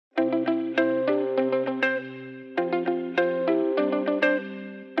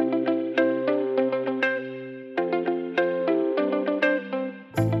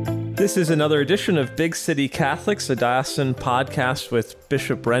This is another edition of Big City Catholics, a diocesan podcast with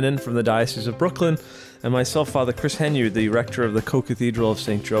Bishop Brennan from the Diocese of Brooklyn and myself, Father Chris Heanue, the rector of the Co-Cathedral of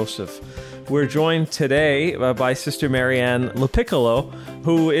St. Joseph. We're joined today by Sister Maryann Lopiccolo,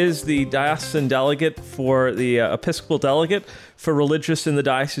 who is the diocesan delegate for the Episcopal Delegate for Religious in the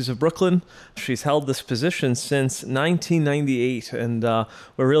Diocese of Brooklyn. She's held this position since 1998, and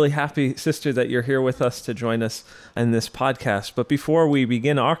we're really happy, Sister, that you're here with us to join us in this podcast. But before we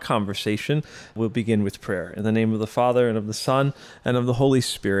begin our conversation, we'll begin with prayer. In the name of the Father, and of the Son, and of the Holy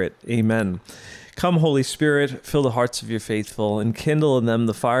Spirit. Amen. Come, Holy Spirit, fill the hearts of your faithful, and kindle in them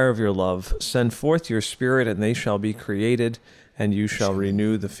the fire of your love. Send forth your Spirit, and they shall be created, and you shall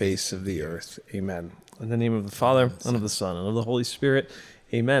renew the face of the earth. Amen. In the name of the Father, and of the Son, and of the Holy Spirit.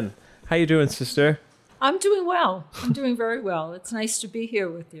 Amen. How you doing, Sister? I'm doing well. I'm doing very well. It's nice to be here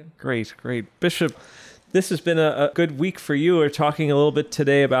with you. Great, great. Bishop, this has been a good week for you. We're talking a little bit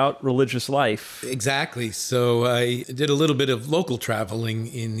today about religious life. Exactly. So I did a little bit of local traveling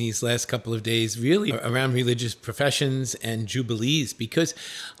in these last couple of days, really around religious professions and jubilees, because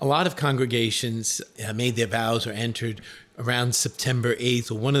a lot of congregations made their vows or entered around September 8th,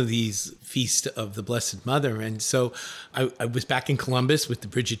 or one of these feasts of the Blessed Mother. And so I was back in Columbus with the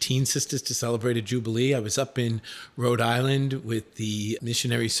Bridgetine Sisters to celebrate a Jubilee. I was up in Rhode Island with the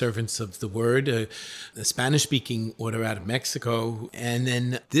Missionary Servants of the Word, a Spanish-speaking order out of Mexico. And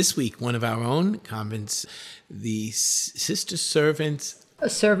then this week, one of our own convents, the Sister Servants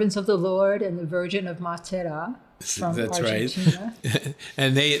of the Lord and the Virgin of Matera. That's Argentina. Right.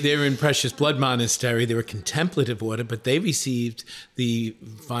 And they're in Precious Blood Monastery. They're a contemplative order, but they received the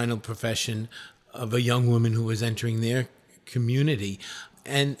final profession of a young woman who was entering their community.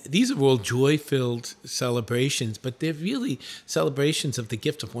 And these are all joy-filled celebrations, but they're really celebrations of the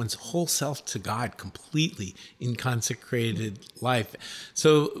gift of one's whole self to God completely in consecrated life.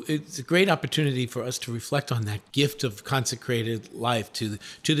 So it's a great opportunity for us to reflect on that gift of consecrated life to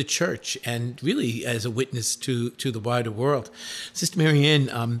the church and really as a witness to the wider world. Sister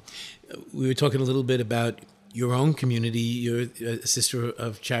Maryann, we were talking a little bit about your own community. You're a Sister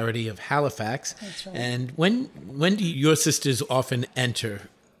of Charity of Halifax. That's right. And when do your sisters often enter?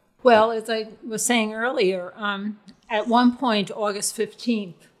 Well, as I was saying earlier, at one point, August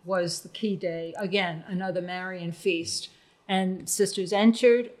 15th was the key day. Again, another Marian feast. And sisters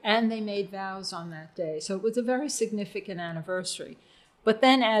entered and they made vows on that day. So it was a very significant anniversary. But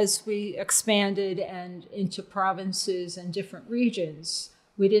then as we expanded and into provinces and different regions,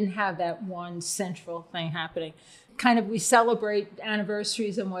 we didn't have that one central thing happening. Kind of we celebrate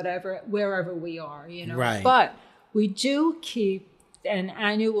anniversaries and whatever, wherever we are, you know. Right. But we do keep an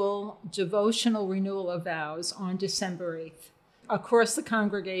annual devotional renewal of vows on December 8th. Across the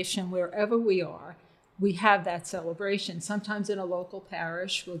congregation, wherever we are, we have that celebration. Sometimes in a local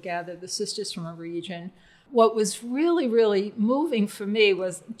parish, we'll gather the sisters from a region. What was really, really moving for me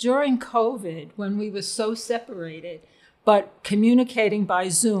was during COVID, when we were so separated, but communicating by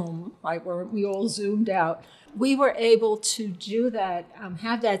Zoom, like we all Zoomed out, we were able to do that,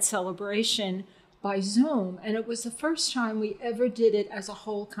 have that celebration by Zoom. And it was the first time we ever did it as a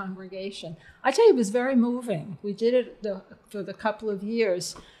whole congregation. I tell you, it was very moving. We did it for the couple of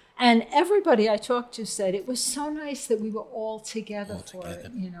years. And everybody I talked to said it was so nice that we were all together for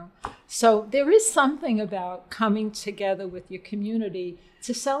it, you know. So there is something about coming together with your community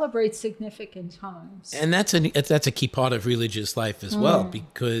to celebrate significant times. And that's a key part of religious life as well,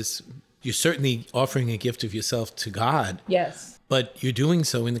 because you're certainly offering a gift of yourself to God. Yes. But you're doing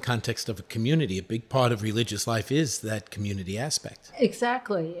so in the context of a community. A big part of religious life is that community aspect.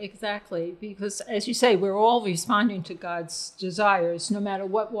 Exactly. Because as you say, we're all responding to God's desires, no matter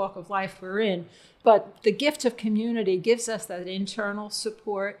what walk of life we're in. But the gift of community gives us that internal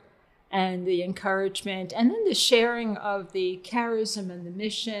support and the encouragement, and then the sharing of the charism and the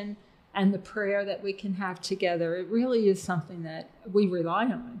mission and the prayer that we can have together. It really is something that we rely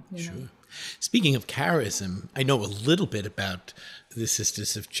on. You know? Speaking of charism, I know a little bit about the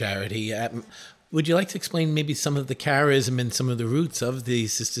Sisters of Charity. Would you like to explain maybe some of the charism and some of the roots of the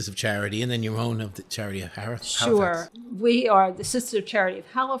Sisters of Charity, and then your own of the Charity of Halifax? Sure. We are the Sisters of Charity of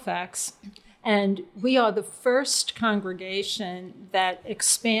Halifax, and we are the first congregation that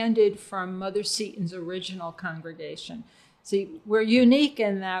expanded from Mother Seton's original congregation. See, we're unique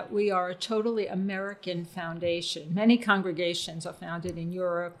in that we are a totally American foundation. Many congregations are founded in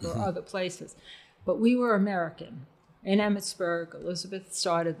Europe or other places, but we were American. In Emmitsburg, Elizabeth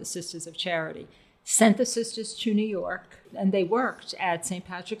started the Sisters of Charity, sent the sisters to New York, and they worked at St.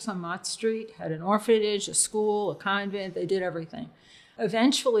 Patrick's on Mott Street, had an orphanage, a school, a convent, they did everything.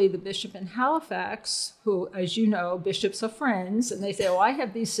 eventually the bishop in Halifax, who, as you know, bishops are friends, and they say, oh, I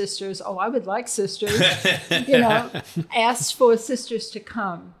have these sisters. Oh, I would like sisters, asked for sisters to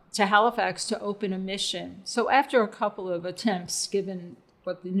come to Halifax to open a mission. So after a couple of attempts, given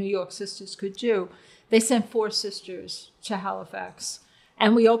what the New York sisters could do, they sent 4 sisters to Halifax.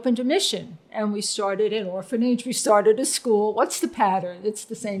 And we opened a mission, and we started an orphanage, we started a school. What's the pattern? It's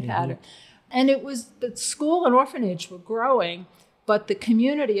the same pattern. And it was, the school and orphanage were growing, but the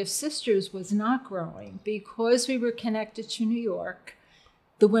community of sisters was not growing because we were connected to New York.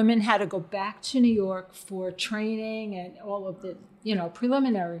 The women had to go back to New York for training and all of the,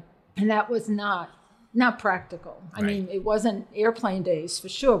 preliminary. And that was not practical. I mean, it wasn't airplane days for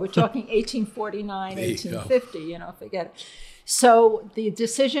sure. We're talking 1849, 1850, forget it. So the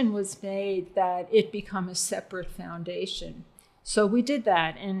decision was made that it become a separate foundation. So we did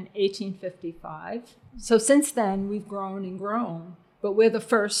that in 1855. So since then, we've grown and grown. But we're the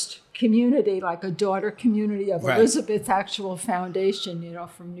first community, like a daughter community of Elizabeth's actual foundation,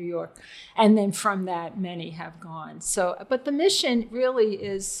 from New York. And then from that, many have gone. So, but the mission really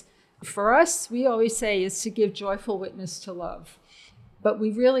is, for us, we always say, is to give joyful witness to love. But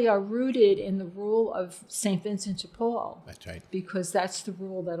we really are rooted in the rule of St. Vincent de Paul. That's right. Because that's the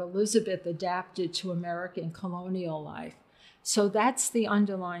rule that Elizabeth adapted to American colonial life. So that's the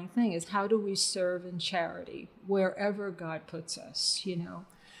underlying thing, is how do we serve in charity wherever God puts us,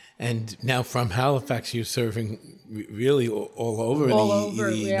 And now from Halifax, you're serving really all over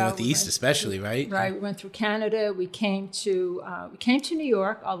the Northeast, especially, right? Right. We went through Canada. We came to New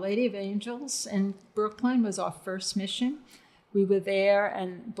York. Our Lady of Angels in Brooklyn was our first mission. We were there,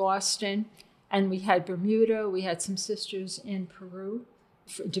 and Boston, and we had Bermuda. We had some sisters in Peru,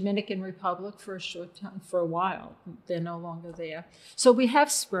 Dominican Republic for a short time, for a while. They're no longer there. So we have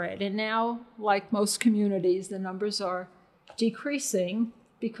spread, and now, like most communities, the numbers are decreasing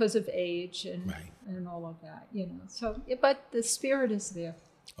because of age and all of that, So, but the spirit is there.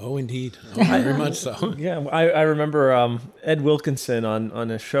 Oh, indeed. Oh, very much so. Yeah, I remember Ed Wilkinson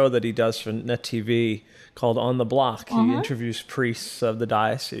on a show that he does for Net TV called On the Block. He interviews priests of the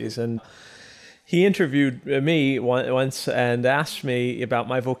diocese, and he interviewed me once and asked me about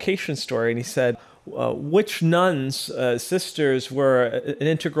my vocation story, and he said, which nuns, sisters, were an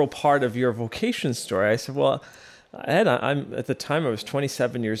integral part of your vocation story? I said, well, Ed, I'm at the time I was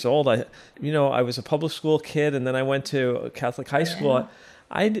 27 years old. I was a public school kid, and then I went to a Catholic high school.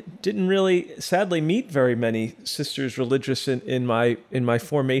 I didn't really, sadly, meet very many sisters religious in my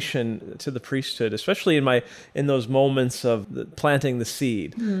formation to the priesthood, especially in those moments of planting the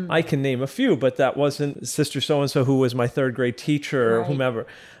seed. I can name a few, but that wasn't Sister so-and-so who was my 3rd grade teacher or whomever.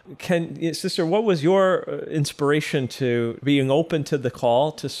 Sister, what was your inspiration to being open to the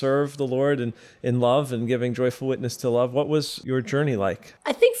call to serve the Lord in love and giving joyful witness to love? What was your journey like?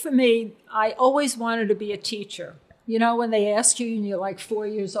 I think for me, I always wanted to be a teacher. When they ask you and you're like 4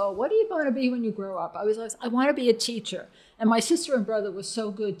 years old, what are you going to be when you grow up? I was like, I want to be a teacher. And my sister and brother were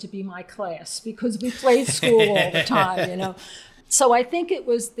so good to be my class because we played school all the time, So I think it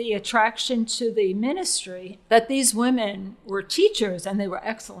was the attraction to the ministry that these women were teachers, and they were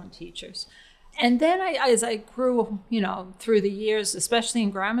excellent teachers. And then as I grew, through the years, especially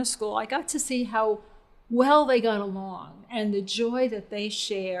in grammar school, I got to see how well they got along and the joy that they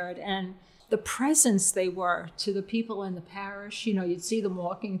shared and the presence they were to the people in the parish. You'd see them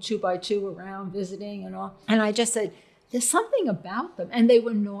walking 2 by 2 around, visiting and all. And I just said, there's something about them. And they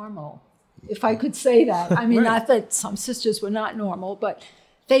were normal, if I could say that. I mean, not that some sisters were not normal, but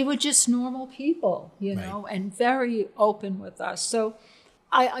they were just normal people, and very open with us. So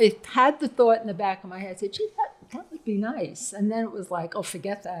I had the thought in the back of my head, I said, gee, that would be nice. And then it was like, oh,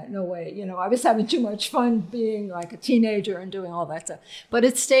 forget that. No way. I was having too much fun being like a teenager and doing all that stuff. But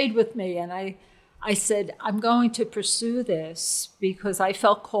it stayed with me. And I said, I'm going to pursue this because I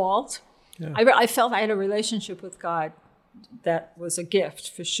felt called. Yeah. I felt I had a relationship with God that was a gift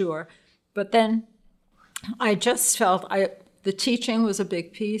for sure. But then I just felt the teaching was a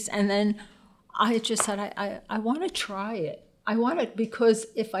big piece. And then I just said, I want to try it. I want it because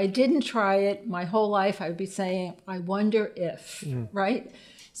if I didn't try it my whole life, I'd be saying, I wonder if, right?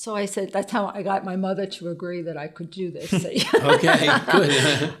 So I said, that's how I got my mother to agree that I could do this. Okay,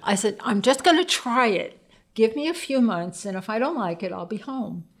 good. I said, I'm just going to try it. Give me a few months, and if I don't like it, I'll be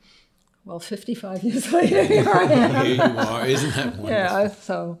home. Well, 55 years later, here I am. Here you are. Isn't that wonderful? Yeah,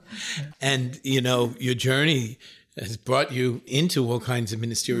 so. And, your journey has brought you into all kinds of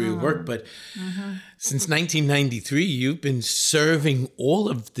ministerial work, but since 1993, you've been serving all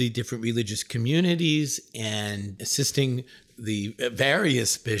of the different religious communities and assisting the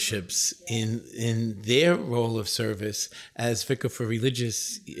various bishops in their role of service as vicar for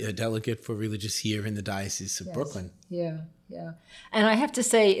religious, delegate for religious here in the Diocese of Brooklyn. Yeah. And I have to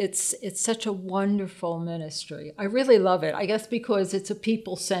say, it's such a wonderful ministry. I really love it. I guess because it's a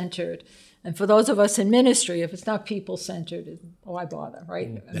people-centered. And for those of us in ministry, if it's not people-centered, why bother,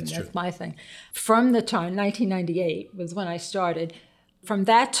 right? That's my thing. From the time, 1998 was when I started. From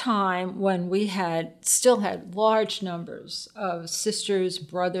that time, when we still had large numbers of sisters,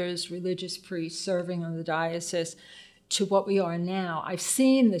 brothers, religious priests serving in the diocese, to what we are now, I've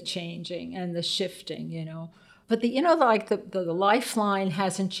seen the changing and the shifting, But the lifeline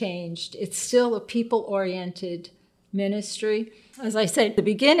hasn't changed. It's still a people-oriented ministry. As I said at the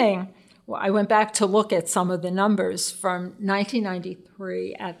beginning, I went back to look at some of the numbers from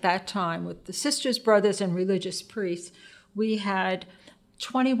 1993. At that time, with the sisters, brothers, and religious priests, we had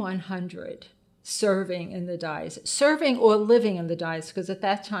 2,100 serving in the diocese, serving or living in the diocese, because at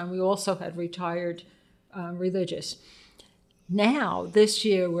that time we also had retired religious. Now, this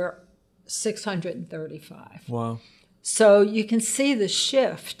year, we're 635. Wow. So you can see the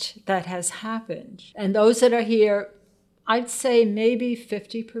shift that has happened. And those that are here, I'd say maybe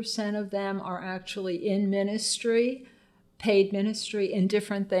 50% of them are actually in ministry, paid ministry in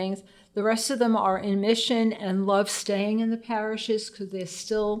different things. The rest of them are in mission and love staying in the parishes because they're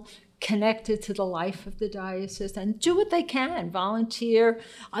still connected to the life of the diocese and do what they can, volunteer.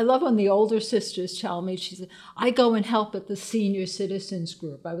 I love when the older sisters tell me, she said, I go and help at the senior citizens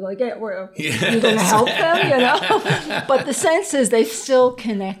group. I was like, you're going to help them, But the sense is they're still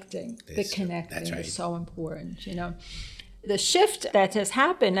connecting. The connecting is so important, The shift that has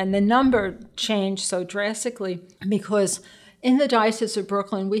happened and the number changed so drastically because in the Diocese of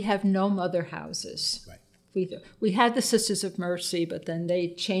Brooklyn, we have no mother houses. Right. We had the Sisters of Mercy, but then they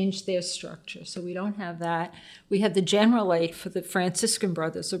changed their structure, so we don't have that. We have the General Aid for the Franciscan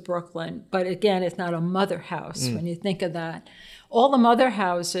Brothers of Brooklyn, but again, it's not a mother house when you think of that. All the mother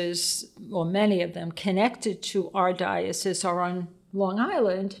houses, well, many of them connected to our diocese are on Long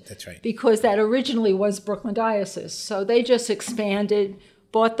Island. That's right. Because that originally was Brooklyn Diocese. So they just expanded,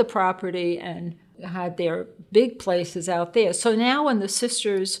 bought the property, and had their big places out there. So now when the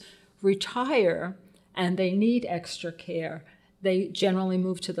sisters retire and they need extra care, they generally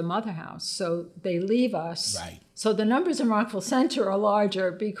move to the mother house. So they leave us. Right. So the numbers in Rockville Center are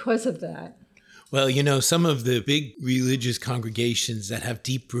larger because of that. Well, some of the big religious congregations that have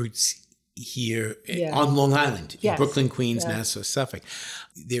deep roots here on Long Island, in Brooklyn, Queens, Nassau, Suffolk,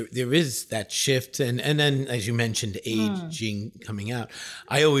 there is that shift. And then, as you mentioned, aging coming out.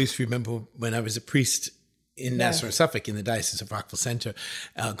 I always remember when I was a priest in Nassau, Suffolk, in the Diocese of Rockville Center,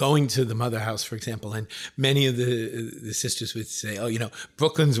 going to the mother house, for example, and many of the sisters would say,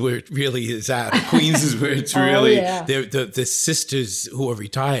 Brooklyn's where it really is at. Queens is where it's really, the sisters who are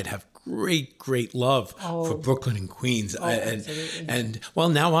retired have great love for Brooklyn and Queens. And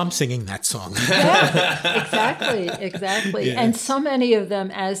now I'm singing that song. Exactly. Yeah. And so many of them,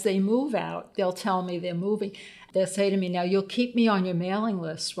 as they move out, they'll tell me they're moving. They'll say to me, now you'll keep me on your mailing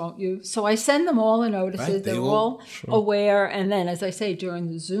list, won't you? So I send them all the notices. Right, they're all aware. And then, as I say, during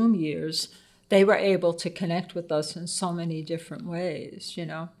the Zoom years, they were able to connect with us in so many different ways,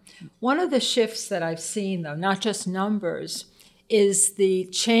 One of the shifts that I've seen, though, not just numbers, is the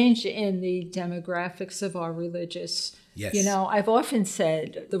change in the demographics of our religious. Yes. I've often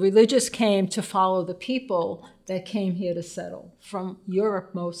said the religious came to follow the people that came here to settle, from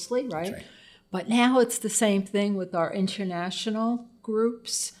Europe mostly, right? That's right. But now it's the same thing with our international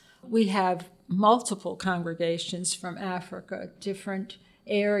groups. We have multiple congregations from Africa, different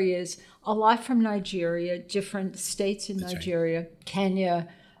areas, a lot from Nigeria, different states in Nigeria, Kenya,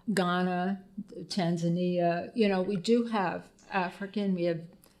 Ghana, Tanzania. We do have African, we have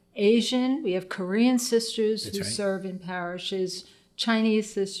Asian, we have Korean sisters who serve in parishes,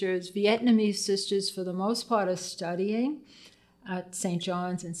 Chinese sisters, Vietnamese sisters, for the most part, are studying at St.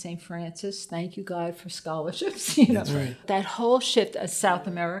 John's and St. Francis. Thank you, God, for scholarships. That's right. That whole shift of South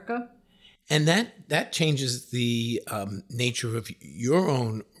America. And that changes the nature of your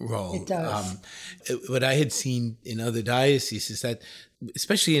own role. It does. What I had seen in other dioceses is that,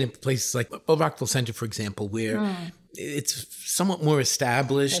 especially in places like Rockville Center, for example, where it's somewhat more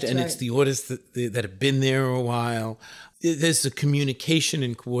established. That's it's the orders that have been there a while. There's the communication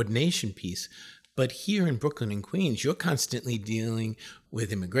and coordination piece. But here in Brooklyn and Queens, you're constantly dealing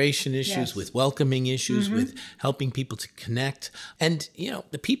with immigration issues, with welcoming issues, with helping people to connect. And,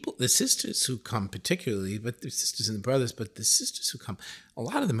 the sisters who come particularly, but the sisters and the brothers, but the sisters who come, a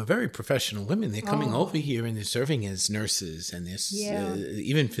lot of them are very professional women. They're coming over here and they're serving as nurses and they're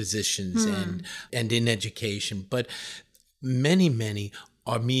even physicians and in education. But many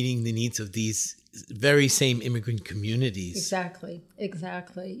are meeting the needs of these very same immigrant communities. Exactly.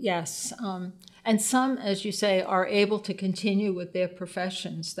 Yes. And some, as you say, are able to continue with their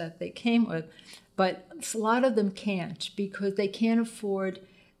professions that they came with, but a lot of them can't because they can't afford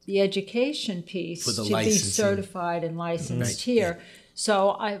the education piece For the to licensing. be certified and licensed here. Yeah.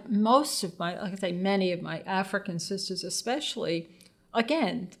 So many of my African sisters especially,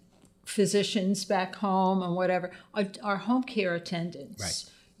 again, physicians back home and whatever, are home care attendants.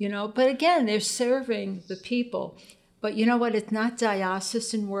 Right. But again, they're serving the people. But you know what? It's not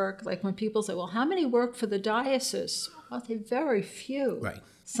diocesan work. Like when people say, well, how many work for the diocese? Well, they're very few. Right.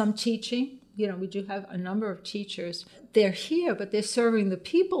 Some teaching. We do have a number of teachers. They're here, but they're serving the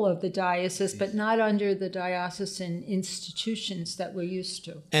people of the diocese, but not under the diocesan institutions that we're used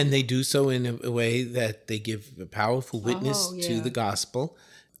to. And they do so in a way that they give a powerful witness to the gospel.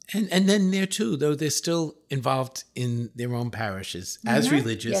 And then there too, though they're still involved in their own parishes as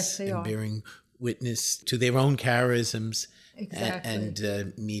religious and bearing witness to their own charisms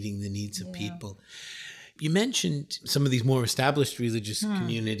and meeting the needs of people. You mentioned some of these more established religious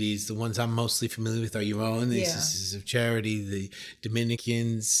communities. The ones I'm mostly familiar with are your own, the Sisters of Charity, the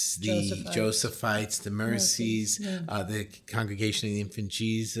Dominicans, the Josephites, the Mercies, the Congregation of the Infant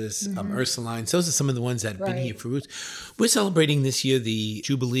Jesus, Ursulines. Those are some of the ones that have been here for roots. We're celebrating this year the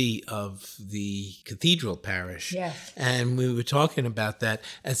Jubilee of the Cathedral Parish. Yes. And we were talking about that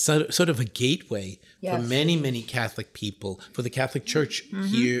as sort of a gateway for many Catholic people, for the Catholic Church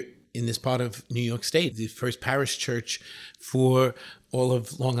here in this part of New York State, the first parish church for all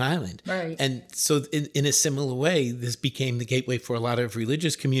of Long Island. Right. And so in a similar way, this became the gateway for a lot of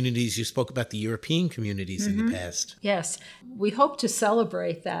religious communities. You spoke about the European communities in the past. Yes. We hope to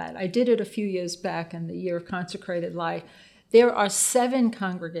celebrate that. I did it a few years back in the Year of Consecrated Life. There are 7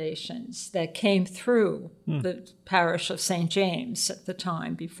 congregations that came through the parish of St. James at the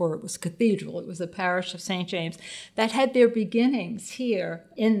time, before it was cathedral. It was the parish of St. James that had their beginnings here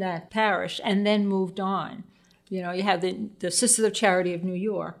in that parish and then moved on. You have the Sisters of Charity of New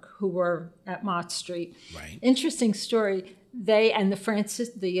York, who were at Mott Street. Right. Interesting story. They and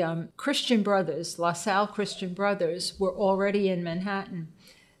the Christian Brothers, La Salle Christian Brothers, were already in Manhattan.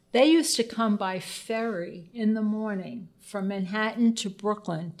 They used to come by ferry in the morning from Manhattan to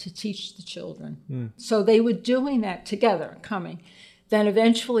Brooklyn to teach the children. So they were doing that together, coming. Then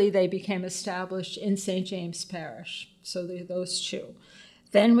eventually they became established in St. James Parish. So there are those 2.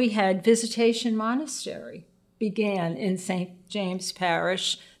 Then we had Visitation Monastery, began in St. James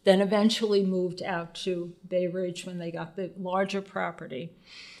Parish, then eventually moved out to Bay Ridge when they got the larger property.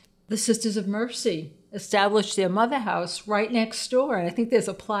 The Sisters of Mercy established their mother house right next door. And I think there's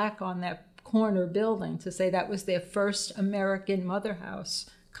a plaque on that corner building to say that was their first American mother house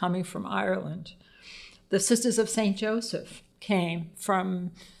coming from Ireland. The Sisters of St. Joseph came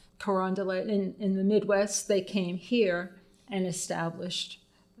from Carondelet in the Midwest. They came here and established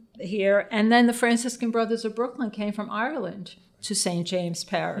here. And then the Franciscan Brothers of Brooklyn came from Ireland to St. James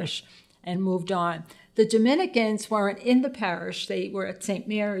Parish and moved on. The Dominicans weren't in the parish. They were at St.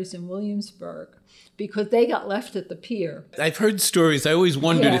 Mary's in Williamsburg because they got left at the pier. I've heard stories. I always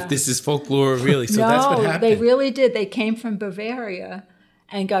wondered if this is folklore really. So that's what happened. They really did. They came from Bavaria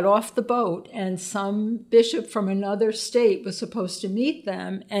and got off the boat, and some bishop from another state was supposed to meet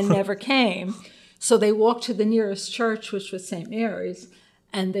them and never came. So they walked to the nearest church, which was St. Mary's,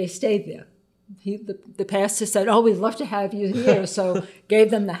 and they stayed there. The pastor said, we'd love to have you here. So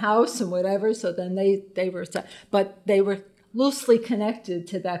gave them the house and whatever. So then they were loosely connected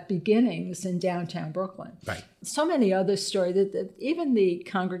to that beginnings in downtown Brooklyn. Right. So many other stories. Even the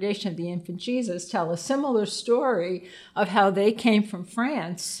Congregation of the Infant Jesus tell a similar story of how they came from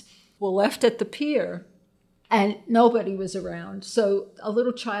France, were left at the pier, and nobody was around. So a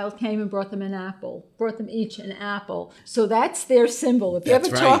little child came and brought them each an apple. So that's their symbol. If you ever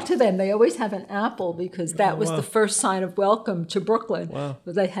talk to them, they always have an apple because that was the first sign of welcome to Brooklyn. Wow.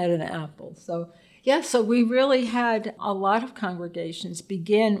 They had an apple. So we really had a lot of congregations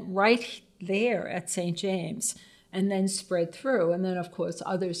begin right there at St. James and then spread through. And then, of course,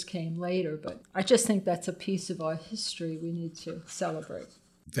 others came later. But I just think that's a piece of our history we need to celebrate.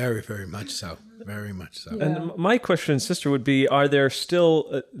 Very, very much so. Very much so. Yeah. And my question, sister, would be: there's still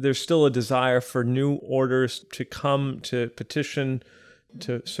a desire for new orders to come to petition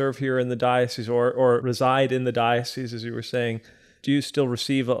to serve here in the diocese or reside in the diocese, as you were saying? Do you still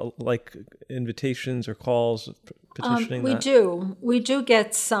receive invitations or calls petitioning? We do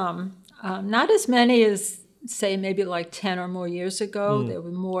get some. Not as many as, say, maybe like 10 or more years ago. There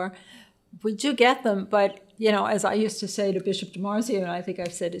were more. We do get them, but as I used to say to Bishop DiMarzio, and I think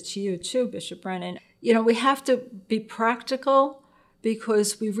I've said it to you too, Bishop Brennan, we have to be practical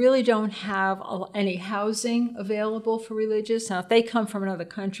because we really don't have any housing available for religious. Now, if they come from another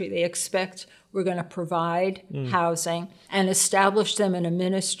country, they expect we're going to provide housing and establish them in a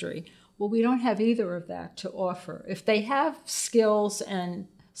ministry. Well, we don't have either of that to offer. If they have skills and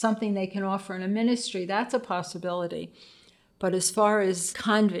something they can offer in a ministry, that's a possibility. But as far as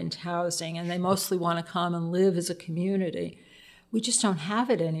convent housing, and they mostly want to come and live as a community, we just don't have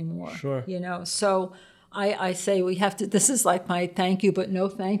it anymore. Sure. So I say we have to, this is like my thank you but no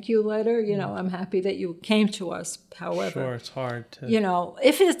thank you letter. I'm happy that you came to us. However, sure, it's hard to...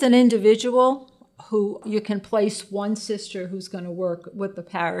 if it's an individual who you can place one sister who's going to work with the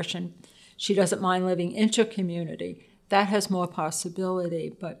parish and she doesn't mind living intercommunity, that has more possibility.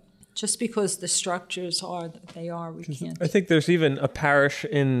 But just because the structures are that they are, we can't. I think there's even a parish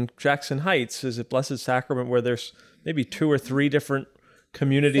in Jackson Heights, is it Blessed Sacrament, where there's maybe 2 or 3 different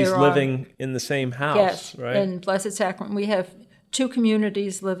communities living in the same house, yes, right? In Blessed Sacrament, we have 2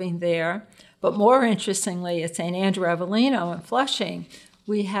 communities living there. But more interestingly, at St. Andrew Avellino in Flushing,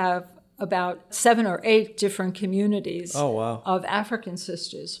 we have about 7 or 8 different communities of African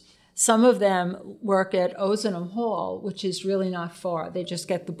sisters. Some of them work at Ozanam Hall, which is really not far. They just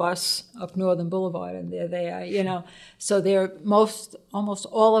get the bus up Northern Boulevard, and there they are, So they're almost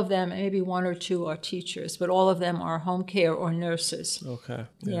all of them, maybe 1 or 2 are teachers, but all of them are home care or nurses. Okay.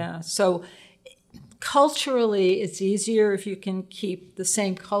 Yeah. So culturally, it's easier if you can keep the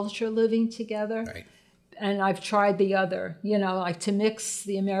same culture living together. Right. And I've tried the other, like to mix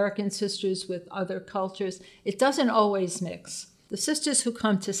the American sisters with other cultures. It doesn't always mix. The sisters who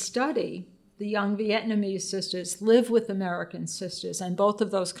come to study, the young Vietnamese sisters, live with American sisters, and both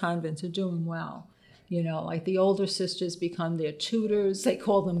of those convents are doing well. Like the older sisters become their tutors. They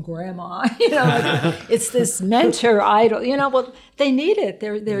call them grandma. It's this mentor idol. Well, they need it.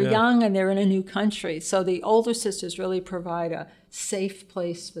 They're young and they're in a new country. So the older sisters really provide a safe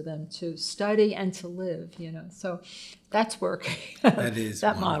place for them to study and to live. So that's working.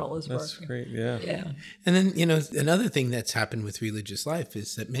 That model is working. That's great. Yeah. And then, another thing that's happened with religious life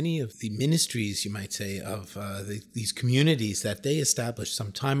is that many of the ministries, you might say, of these communities that they established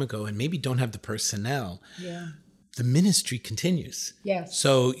some time ago and maybe don't have the personnel. Yeah. The ministry continues. Yes.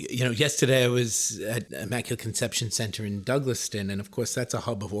 So, yesterday I was at Immaculate Conception Center in Douglaston, and of course that's a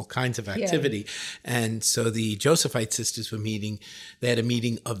hub of all kinds of activity. Yeah. And so the Josephite sisters were meeting. They had a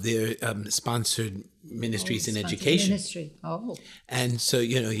meeting of their sponsored ministries in education. Ministry. Oh. And so,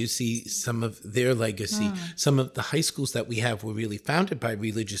 you see some of their legacy. Some of the high schools that we have were really founded by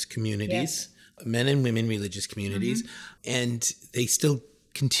religious communities, men and women religious communities, and they still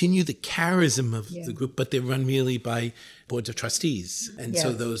continue the charism of the group, but they're run really by boards of trustees. And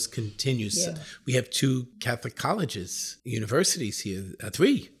so those continues. Yeah. We have 2 Catholic colleges, universities here,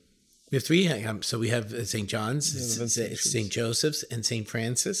 3. We have 3. So we have St. John's, St. Joseph's, and St.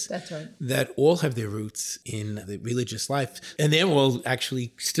 Francis. That's right. That all have their roots in the religious life. And they're all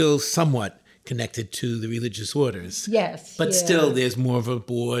actually still somewhat connected to the religious orders. Yes. But still, there's more of a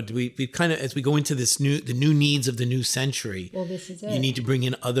board. We kind of, as we go into the new needs of the new century, well, this is it. You need to bring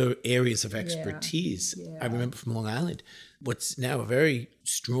in other areas of expertise. Yeah. I remember from Long Island, what's now a very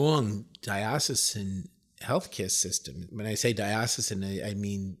strong diocesan healthcare system. When I say diocesan, I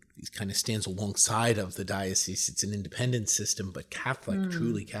mean it kind of stands alongside of the diocese. It's an independent system, but Catholic,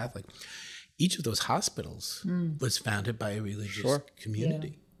 truly Catholic. Each of those hospitals was founded by a religious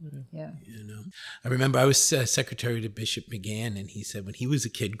community. Yeah. I remember I was secretary to Bishop McGann, and he said when he was a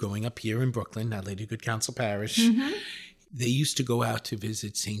kid growing up here in Brooklyn, now Lady Good Counsel Parish, they used to go out to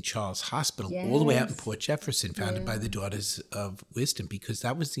visit St. Charles Hospital all the way out in Port Jefferson, founded by the Daughters of Wisdom, because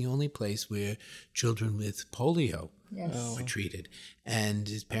that was the only place where children with polio were treated. And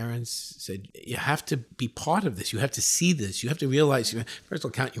his parents said, you have to be part of this. You have to see this. You have to realize, first of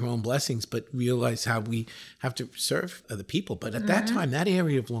all, count your own blessings, but realize how we have to serve other people. But at that time, that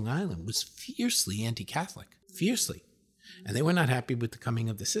area of Long Island was fiercely anti-Catholic, fiercely. And they were not happy with the coming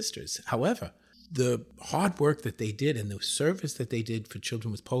of the sisters. However, the hard work that they did and the service that they did for children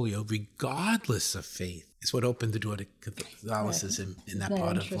with polio, regardless of faith, is what opened the door to Catholicism in that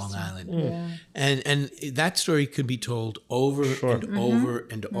part of Long Island. Yeah. And that story could be told over and over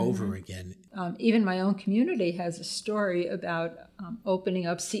and over again. Even my own community has a story about opening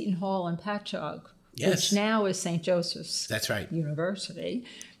up Seton Hall in Patchogue, which now is St. Joseph's That's right. University.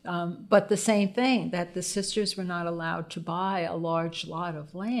 But the same thing, that the sisters were not allowed to buy a large lot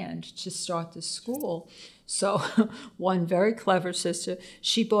of land to start the school. So one very clever sister,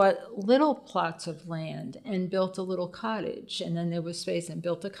 she bought little plots of land and built a little cottage. And then there was space and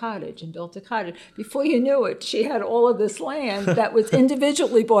built a cottage and built a cottage. Before you knew it, she had all of this land that was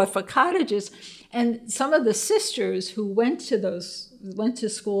individually bought for cottages. And some of the sisters who went to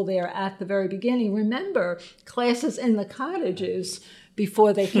school there at the very beginning remember classes in the cottages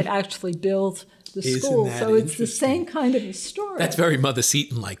before they could actually build the school. So it's the same kind of a story. That's very Mother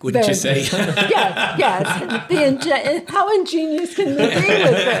Seton-like, wouldn't you say? Yes. How ingenious can we be with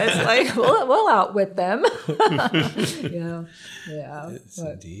this? Like, we'll outwit them. Yeah. Yes,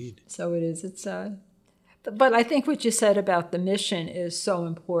 indeed. So it is. But I think what you said about the mission is so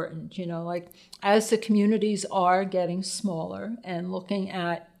important. Like as the communities are getting smaller and looking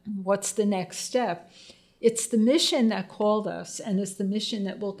at what's the next step, it's the mission that called us, and it's the mission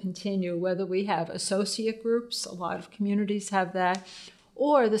that will continue, whether we have associate groups, a lot of communities have that,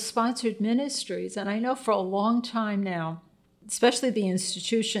 or the sponsored ministries. And I know for a long time now, especially the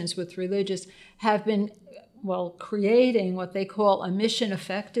institutions with religious, have been, creating what they call a mission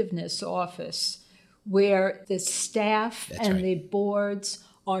effectiveness office, where the staff the boards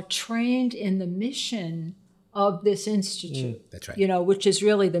are trained in the mission of this institute, that's right. Which is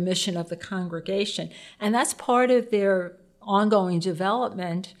really the mission of the congregation. And that's part of their ongoing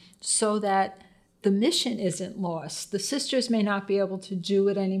development so that the mission isn't lost. The sisters may not be able to do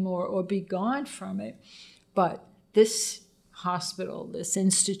it anymore or be gone from it, but this hospital, this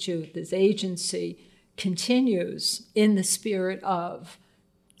institute, this agency continues in the spirit of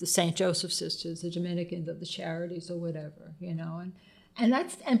the St. Joseph Sisters, the Dominicans, of the Charities, or whatever,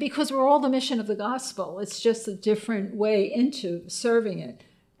 And because we're all the mission of the gospel, it's just a different way into serving it.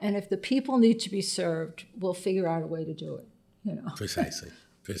 And if the people need to be served, we'll figure out a way to do it. Precisely.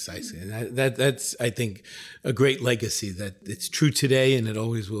 And that's, I think, a great legacy, that it's true today and it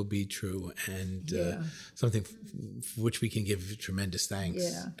always will be true, and something for which we can give tremendous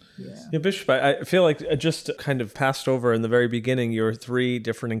thanks. Yeah, Bishop, I feel like I just kind of passed over in the very beginning your 3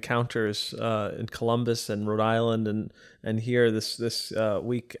 different encounters in Columbus and Rhode Island and here this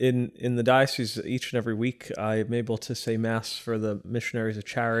week. In the diocese, each and every week, I'm able to say Mass for the Missionaries of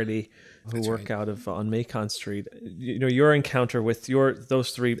Charity who work out of on Macon Street. Your encounter with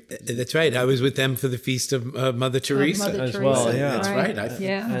those 3. That's right. I was with them for the feast of Mother Teresa as well. Yeah, that's right. I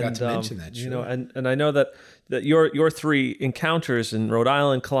forgot to mention that. Sure. And I know that your 3 encounters in Rhode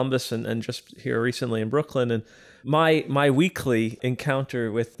Island, Columbus, and just here recently in Brooklyn, and my weekly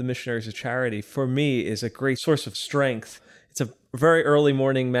encounter with the Missionaries of Charity for me is a great source of strength. It's a very early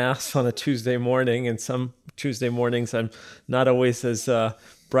morning Mass on a Tuesday morning, and some Tuesday mornings I'm not always as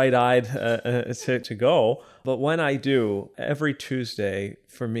bright-eyed to go. But when I do, every Tuesday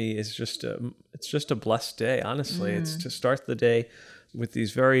for me is just a blessed day, honestly. It's to start the day with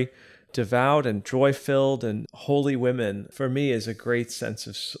these very devout and joy-filled and holy women, for me, is a great sense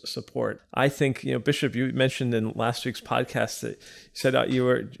of support. I think, Bishop, you mentioned in last week's podcast that you said you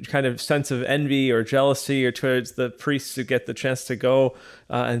were kind of sense of envy or jealousy or towards the priests who get the chance to go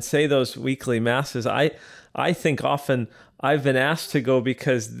and say those weekly masses. I think often I've been asked to go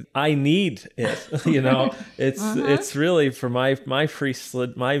because I need it. It's really for my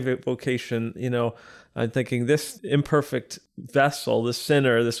priesthood, my vocation. I'm thinking this imperfect vessel, this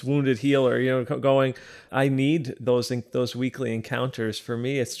sinner, this wounded healer, going, I need those weekly encounters. For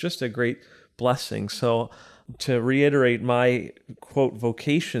me, it's just a great blessing. So to reiterate my, quote,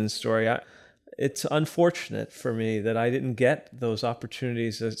 vocation story, it's unfortunate for me that I didn't get those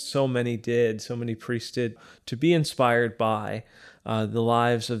opportunities as so many priests did, to be inspired by the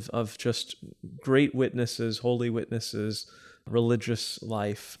lives of just great witnesses, holy witnesses, religious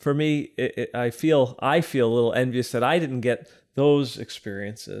life. For me, I feel a little envious that I didn't get those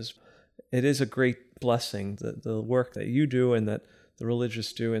experiences. It is a great blessing, the work that you do and that the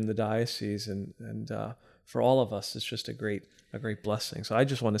religious do in the diocese, and for all of us, it's just a great blessing. So I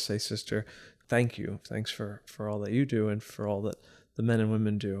just want to say, Sister, thank you. Thanks for all that you do and for all that the men and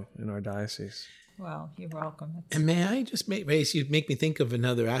women do in our diocese. Well, you're welcome. And may I just make me think of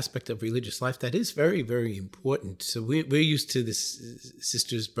another aspect of religious life that is very, very important. So we're used to this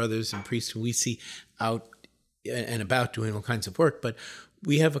sisters, brothers, and priests who we see out and about doing all kinds of work, but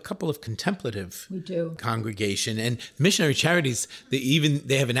we have a couple of contemplative congregation, and missionary charities.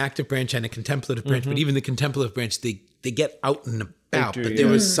 They have an active branch and a contemplative branch. But even the contemplative branch, they get out and about. But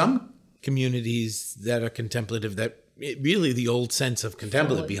there are some communities that are contemplative that. Really, the old sense of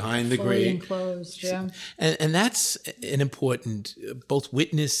contemplative behind the grave, enclosed, and that's an important both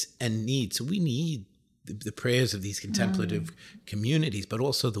witness and need. So we need the prayers of these contemplative communities, but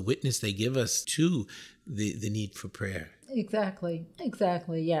also the witness they give us to the need for prayer. Exactly,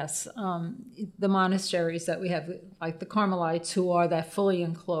 yes. The monasteries that we have, like the Carmelites, who are that fully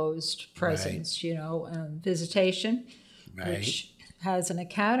enclosed presence, visitation, which has an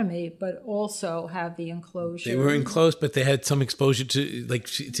academy, but also have the enclosure. They were enclosed, but they had some exposure to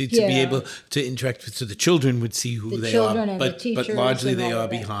be able to interact with, so the children would see who they are. And but the teachers, but largely and they are that.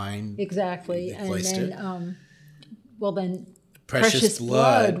 behind. Exactly, the cloister. And then Precious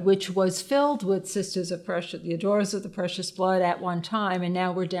Blood, which was filled with Sisters of Precious, the Adorers of the Precious Blood at one time, and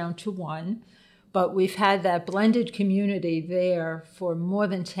now we're down to one. But we've had that blended community there for more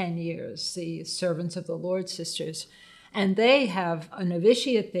than 10 years, the Servants of the Lord Sisters. And they have a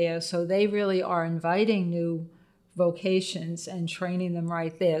novitiate there, so they really are inviting new vocations and training them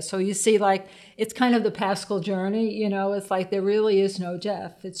right there. So you see, it's kind of the Paschal journey, it's like there really is no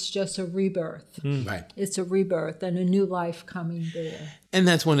death. It's just a rebirth. Right. It's a rebirth and a new life coming there. And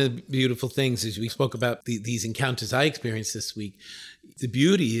that's one of the beautiful things, as we spoke about these encounters I experienced this week. The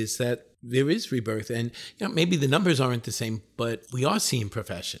beauty is that there is rebirth, and maybe the numbers aren't the same, but we are seeing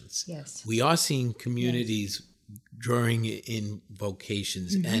professions. Yes. We are seeing communities drawing in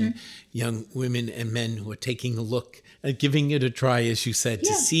vocations and young women and men who are taking a look and giving it a try, as you said,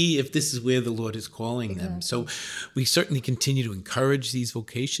 to see if this is where the Lord is calling them. So we certainly continue to encourage these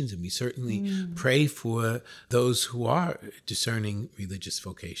vocations, and we certainly pray for those who are discerning religious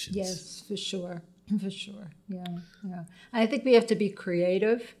vocations. Yes, for sure. For sure, yeah. I think we have to be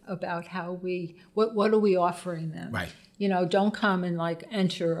creative about how what are we offering them? Right. Don't come and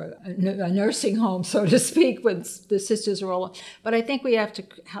enter a nursing home, so to speak, when the sisters are all. But I think we have to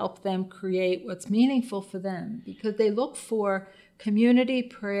help them create what's meaningful for them, because they look for community,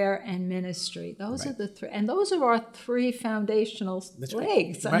 prayer, and ministry. Those are the three, and those are our three foundational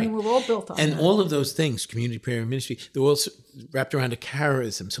legs. I mean, we're all built on that. And all of those things, community, prayer, and ministry, they're also wrapped around a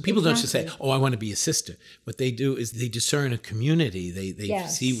charism. So people don't just say, "Oh, I want to be a sister." What they do is they discern a community. They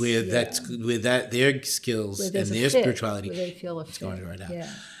see where their skills and their spirituality where they feel a is going right out. Yeah.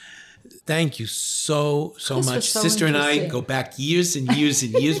 Thank you so much. So Sister and I go back years and years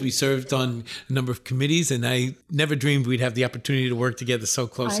and years. We served on a number of committees, and I never dreamed we'd have the opportunity to work together so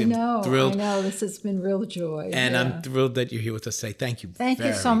closely. I'm thrilled. I know. This has been real joy. And I'm thrilled that you're here with us today. Thank you. Thank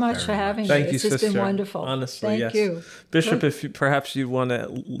you so much for having me. Thank you, It's Sister. just been wonderful. Honestly, Thank you. Bishop, if perhaps you want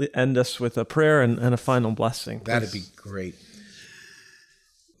to end us with a prayer and a final blessing. Please. That'd be great.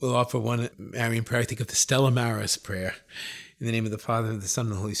 We'll offer one Marian prayer. I think of the Stella Maris prayer. In the name of the Father, the Son,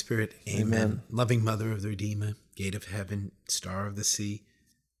 and the Holy Spirit. Amen. Loving Mother of the Redeemer, Gate of Heaven, Star of the Sea,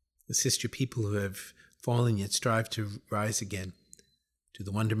 assist your people who have fallen yet strive to rise again. To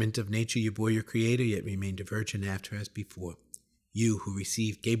the wonderment of nature you bore your Creator, yet remained a virgin after as before. You who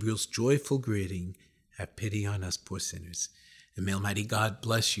received Gabriel's joyful greeting, have pity on us poor sinners. And may Almighty God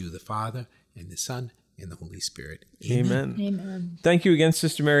bless you, the Father, and the Son, and the Holy Spirit. Amen. Amen. Thank you again,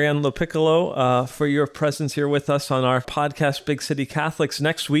 Sister Maryann Lopiccolo, for your presence here with us on our podcast, Big City Catholics.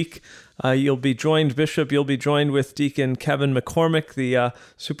 Next week, you'll be joined with Deacon Kevin McCormick, the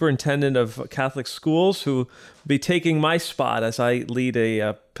superintendent of Catholic schools, who will be taking my spot as I lead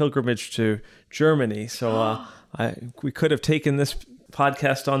a pilgrimage to Germany. So we could have taken this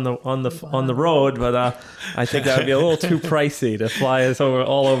podcast on the road, but I think that would be a little too pricey to fly us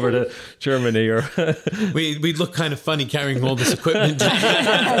all over to Germany. Or we'd look kind of funny carrying all this equipment.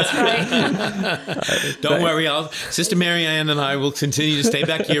 That's right. Don't worry, Sister Maryann and I will continue to stay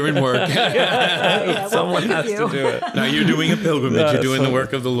back here and work. Someone has to do it. Now you're doing a pilgrimage. You're doing the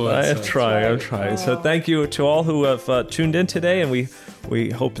work of the Lord. I'm trying. So thank you to all who have tuned in today, and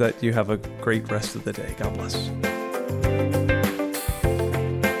we hope that you have a great rest of the day. God bless.